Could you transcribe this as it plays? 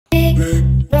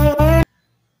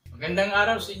Magandang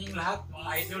araw sa inyong lahat, mga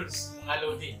idols, mga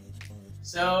lodi.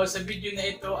 So, sa video na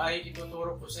ito ay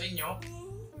ituturo ko sa inyo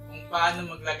kung paano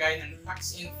maglagay ng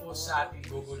tax info sa ating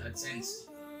Google AdSense.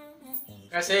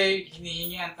 Kasi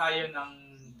hinihingian tayo ng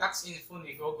tax info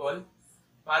ni Google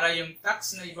para yung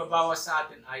tax na ibabawas sa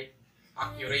atin ay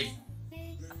accurate.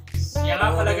 Kaya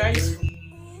nga pala guys, kung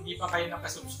hindi pa kayo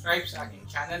nakasubscribe sa aking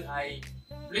channel ay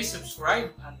please subscribe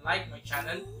and like my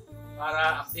channel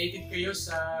para updated kayo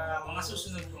sa mga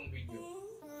susunod kong video.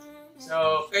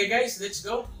 So, okay guys, let's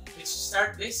go. Let's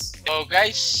start this. So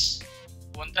guys,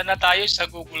 punta na tayo sa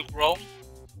Google Chrome.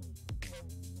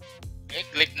 Okay,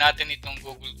 click natin itong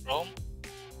Google Chrome.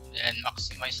 Then,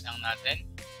 maximize lang natin.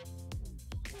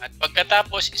 At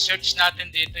pagkatapos, i-search natin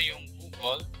dito yung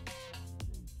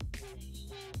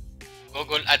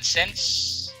Google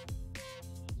AdSense.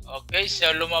 Okay, so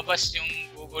lumabas yung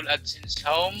Google AdSense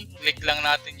Home. Click lang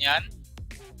natin yan.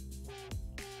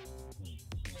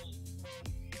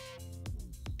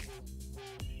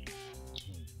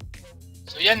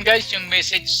 So yan guys, yung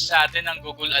message sa atin ng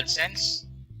Google AdSense.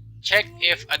 Check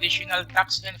if additional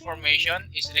tax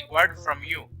information is required from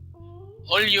you.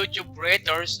 All YouTube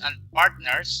creators and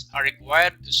partners are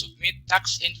required to submit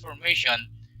tax information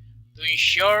to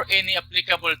ensure any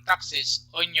applicable taxes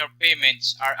on your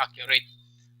payments are accurate.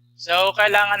 So,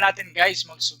 kailangan natin guys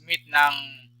mag-submit ng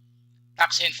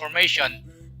tax information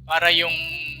para yung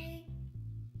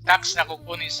tax na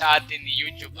kukunin sa atin ni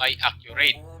YouTube ay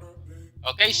accurate.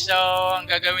 Okay, so ang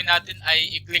gagawin natin ay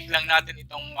i-click lang natin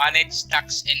itong Manage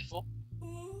Tax Info.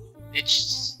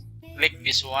 Let's click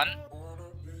this one.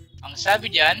 Ang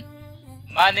sabi dyan,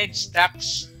 Manage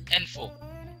Tax Info.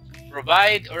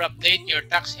 Provide or update your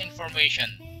tax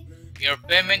information. Your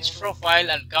payments profile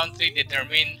and country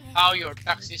determine how your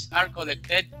taxes are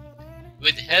collected,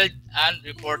 withheld, and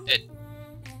reported.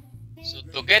 So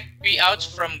to get payouts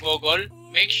from Google,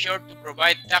 make sure to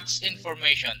provide tax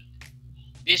information.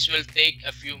 This will take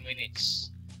a few minutes.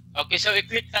 Okay, so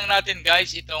i-click lang natin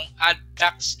guys itong Add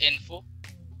Tax Info.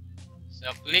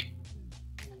 So click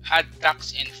Add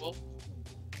Tax Info.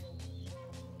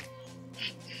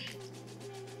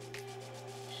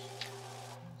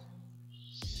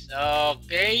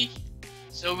 Okay,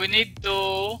 so we need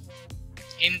to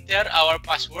enter our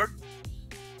password.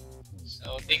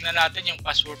 So tingnan natin yung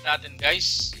password natin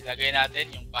guys. Ilagay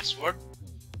natin yung password.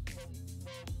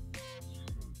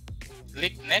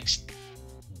 Click next.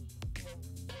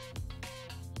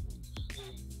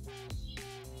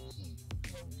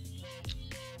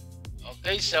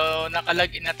 Okay, so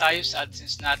nakalagin na tayo sa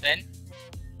AdSense natin.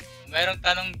 Mayroong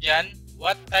tanong dyan,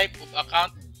 what type of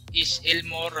account is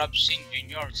Elmo Rabsing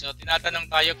Jr.? So tinatanong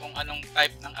tayo kung anong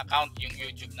type ng account yung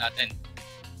YouTube natin.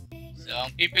 So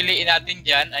ang pipiliin natin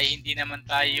dyan ay hindi naman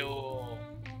tayo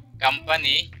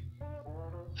company,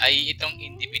 ay itong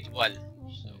individual.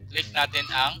 So click natin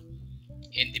ang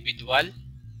individual.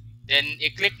 Then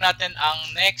i-click natin ang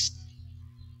next.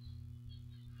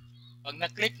 Pag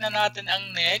na-click na natin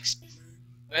ang next,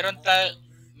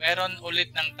 meron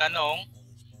ulit ng tanong,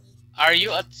 are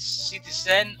you a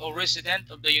citizen or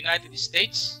resident of the United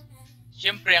States?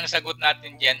 Siyempre, ang sagot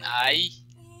natin dyan ay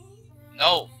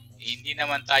no. Hindi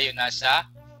naman tayo nasa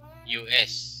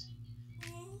US.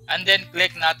 And then,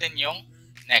 click natin yung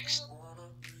next.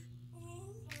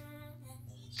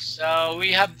 So,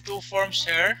 we have two forms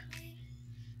here.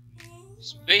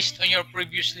 Based on your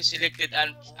previously selected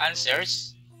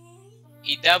answers,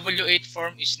 a W8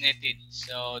 form is needed.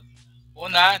 So,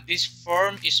 una, this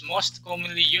form is most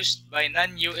commonly used by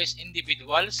non-US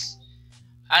individuals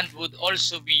and would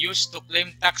also be used to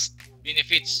claim tax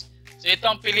benefits. So ito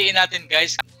ang piliin natin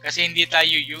guys kasi hindi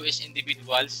tayo US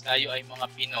individuals, tayo ay mga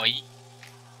Pinoy.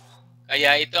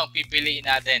 Kaya ito ang pipiliin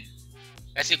natin.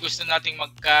 Kasi gusto nating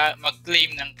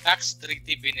mag-claim ng tax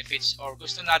treaty benefits or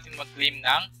gusto nating mag-claim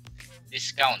ng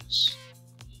discounts.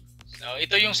 So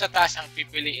ito yung sa taas ang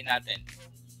pipiliin natin.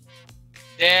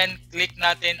 Then, click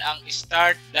natin ang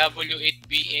Start W8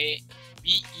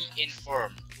 BEN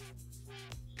form.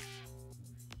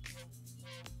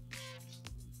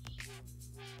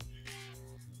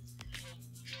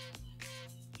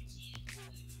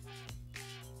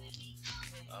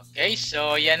 Okay,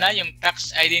 so yan na yung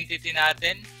tax identity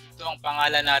natin. Ito ang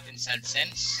pangalan natin sa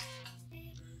AdSense.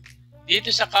 Dito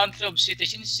sa country of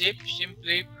citizenship,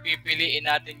 simply pipiliin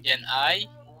natin dyan ay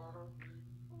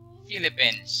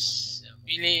Philippines.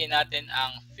 Piliin natin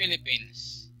ang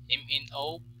Philippines.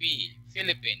 M-N-O-P,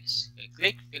 Philippines. Okay,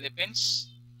 click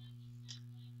Philippines.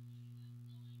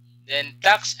 Then,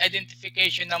 tax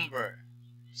identification number.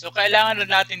 So, kailangan na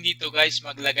natin dito guys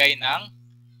maglagay ng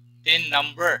TIN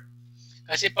number.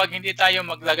 Kasi pag hindi tayo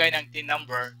maglagay ng TIN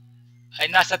number, ay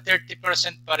nasa 30%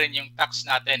 pa rin yung tax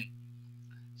natin.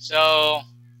 So,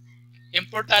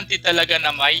 importante talaga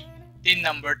na may TIN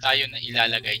number tayo na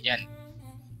ilalagay dyan.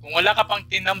 Kung wala ka pang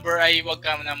TIN number ay huwag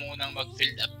ka na munang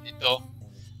mag-fill up nito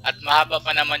at mahaba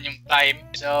pa naman yung time.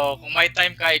 So, kung may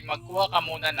time ka, magkuha ka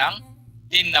muna ng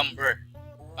TIN number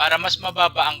para mas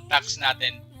mababa ang tax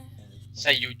natin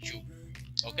sa YouTube.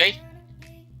 Okay?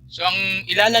 So, ang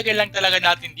ilalagay lang talaga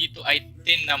natin dito ay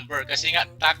TIN number kasi nga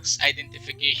tax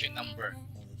identification number.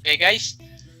 Okay guys?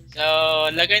 So,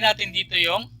 lagay natin dito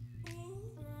yung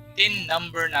TIN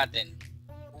number natin.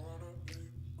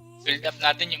 Fill up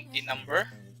natin yung TIN number.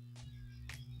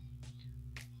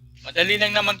 Madali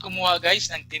lang naman kumuha guys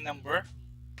ng TIN number.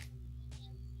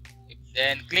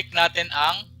 Then, click natin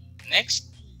ang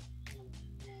next.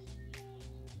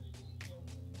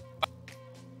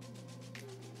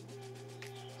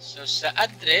 So, sa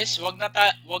address, wag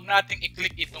nating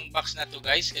i-click itong box na to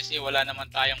guys kasi wala naman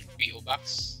tayong PO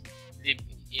box.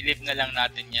 I-leave na lang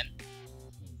natin yan.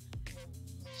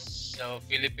 So,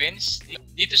 Philippines.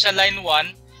 Dito sa line 1,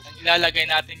 ang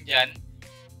ilalagay natin dyan,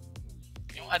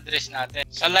 yung address natin.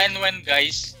 Sa line 1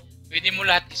 guys, pwede mo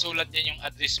lahat isulat dyan yung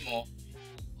address mo.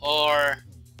 Or,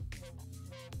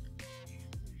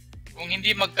 kung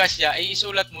hindi magkasya, ay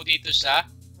isulat mo dito sa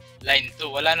line 2.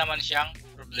 Wala naman siyang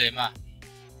problema.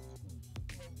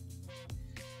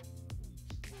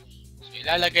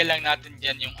 Ilalagay lang natin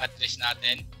dyan yung address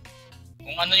natin.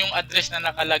 Kung ano yung address na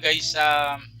nakalagay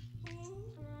sa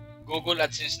Google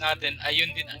AdSense natin, ayun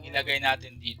din ang ilagay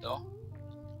natin dito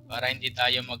para hindi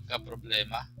tayo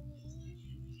magka-problema.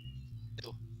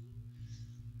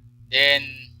 Then,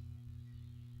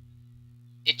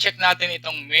 i-check natin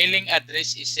itong mailing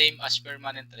address is same as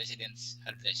permanent residence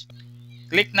address.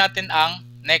 Click natin ang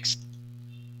next.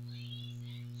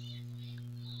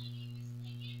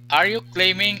 Are you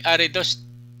claiming a reduced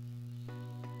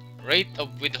rate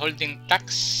of withholding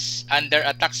tax under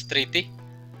a tax treaty?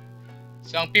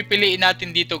 So, ang pipiliin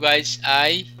natin dito guys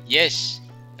ay yes,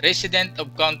 resident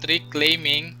of country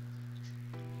claiming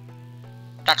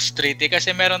tax treaty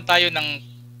kasi meron tayo ng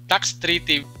tax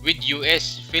treaty with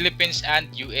US, Philippines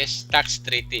and US tax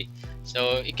treaty.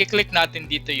 So, i-click natin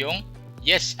dito yung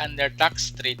yes under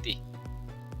tax treaty.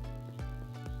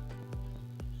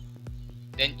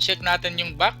 Then, check natin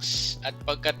yung box at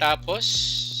pagkatapos,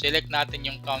 select natin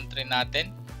yung country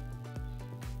natin.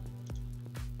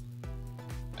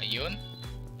 Ayun.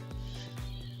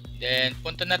 Then,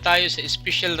 punta na tayo sa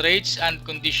special rates and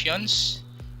conditions.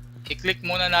 I-click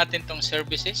muna natin tong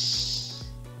services.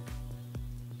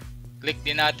 Click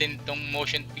din natin itong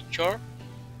motion picture.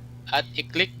 At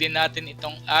i-click din natin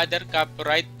itong other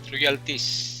copyright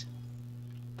royalties.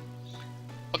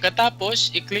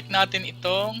 Pagkatapos, i-click natin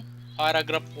itong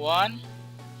paragraph 1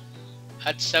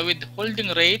 at sa withholding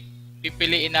rate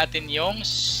pipiliin natin yung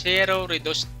zero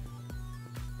reduced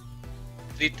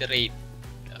rate.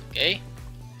 Okay,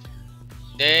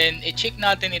 then i-check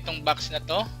natin itong box na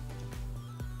to.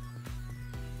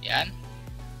 Yan,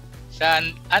 sa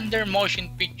under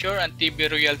motion picture and TV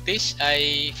royalties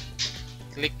ay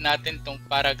click natin itong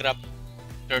paragraph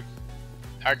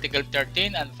article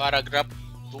 13 and paragraph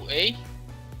 2A.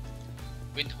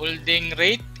 Withholding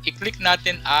rate, i-click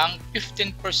natin ang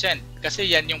 15%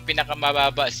 kasi yan yung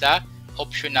pinakamababa sa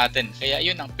option natin. Kaya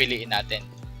yun ang piliin natin.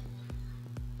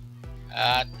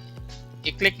 At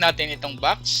i-click natin itong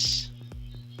box.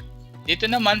 Dito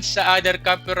naman sa other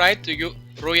copyright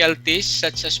royalties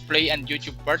such as Play and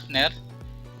YouTube Partner,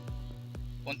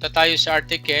 punta tayo sa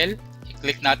article,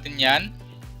 i-click natin yan.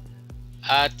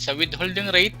 At sa withholding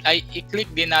rate ay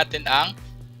i-click din natin ang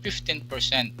 15%.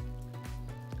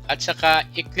 At saka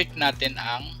i-click natin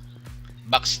ang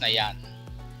box na yan.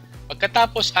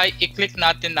 Pagkatapos ay i-click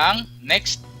natin ang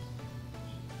next.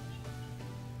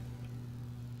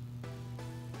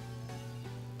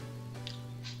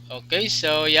 Okay,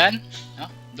 so yan,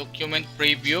 document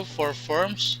preview for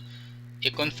forms.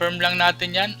 I-confirm lang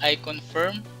natin yan. I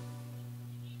confirm.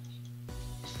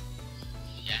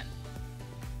 Yan.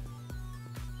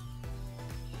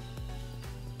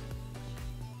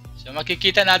 So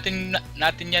makikita natin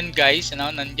yan guys,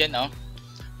 nandiyan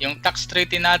yung tax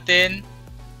treaty natin,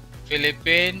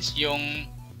 Philippines, yung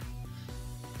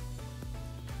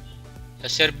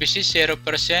sa services 0%,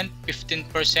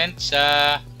 15% sa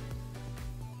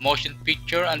motion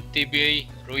picture and TV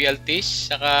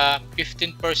royalties, saka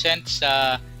 15%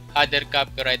 sa other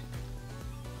copyright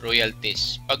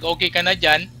royalties. Pag okay ka na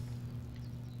dyan,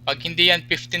 pag hindi yan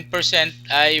 15%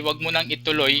 ay wag mo nang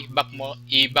ituloy,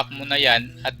 i-back mo na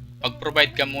yan at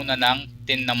mag-provide ka muna ng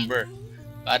TIN number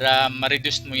para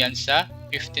ma-reduce mo yan sa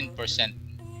 15%.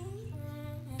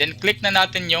 Then click na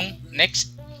natin yung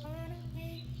next.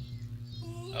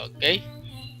 Okay.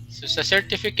 So sa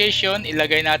certification,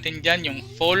 ilagay natin dyan yung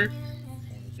full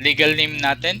legal name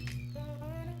natin.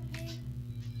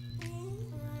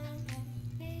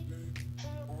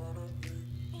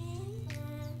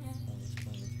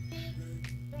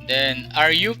 Then,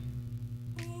 are you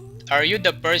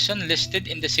the person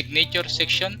listed in the signature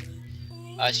section?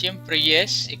 Siyempre,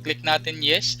 yes. I-click natin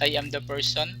yes, I am the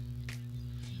person.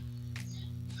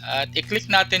 At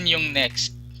i-click natin yung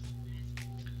next.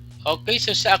 Okay,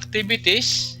 so sa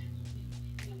activities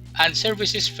and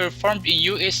services performed in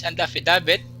US and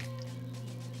affidavit,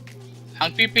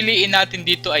 ang pipiliin natin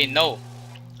dito ay no.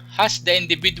 Has the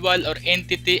individual or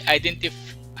entity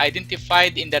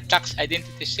identified in the tax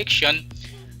identity section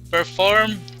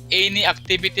performed any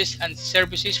activities and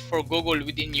services for Google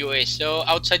within US? So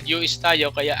outside US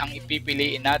tayo, kaya ang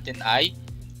ipipiliin natin ay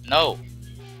no.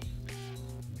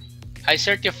 I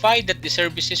certify that the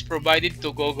services provided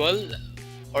to Google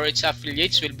or its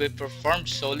affiliates will be performed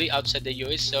solely outside the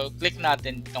US. So click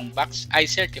natin itong box, I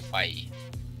certify.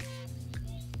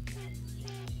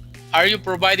 Are you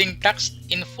providing tax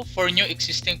info for new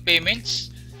existing payments?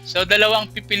 So dalawa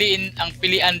ang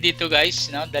pilian dito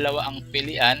guys, no? Dalawa ang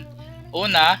pilian.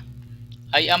 Una,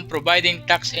 I am providing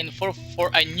tax info for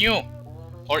a new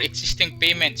or existing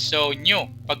payment. So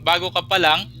new, pag bago ka pa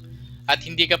lang at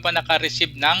hindi ka pa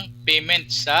naka-receive ng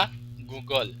payment sa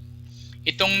Google.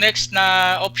 Itong next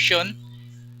na option,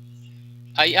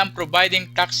 I am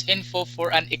providing tax info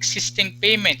for an existing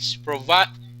payments profile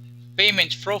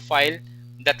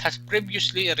that has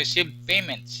previously received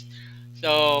payments.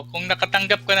 So, kung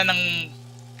nakatanggap ka na ng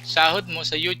sahod mo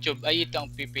sa YouTube, ay ito ang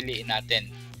pipiliin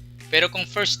natin. Pero kung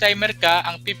first timer ka,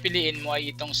 ang pipiliin mo ay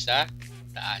itong sa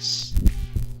taas.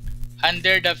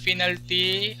 Under the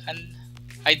penalty,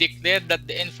 I declare that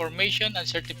the information and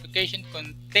certification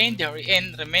contained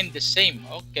herein remain the same.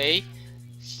 Okay.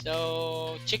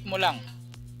 So, check mo lang.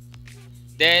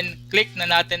 Then, click na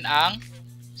natin ang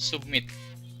submit.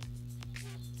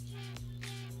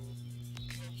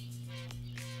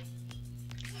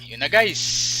 Yun na guys.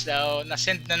 So,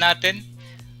 na-send na natin.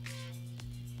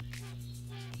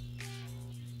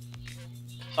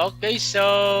 Okay, so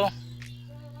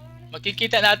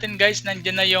makikita natin guys,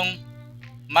 nandiyan na yung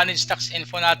manage tax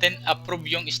info natin.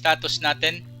 Approve yung status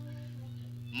natin.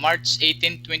 March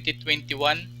 18, 2021.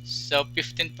 So,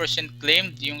 15%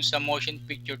 claimed yung sa motion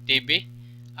picture TV.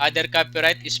 Other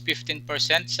copyright is 15%.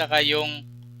 Saka yung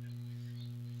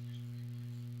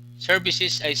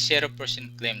services ay 0%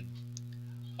 claimed.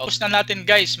 Tapos na natin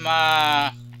guys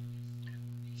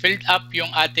filled up yung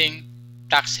ating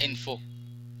tax info.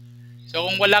 So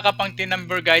kung wala ka pang TIN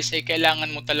number guys, ay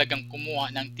kailangan mo talagang kumuha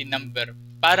ng TIN number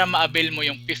para ma-avail mo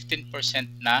yung 15%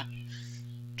 na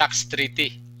tax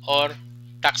treaty or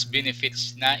tax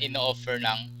benefits na ino-offer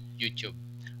ng YouTube.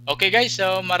 Okay guys,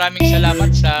 so maraming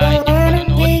salamat sa inyong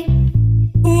panonood.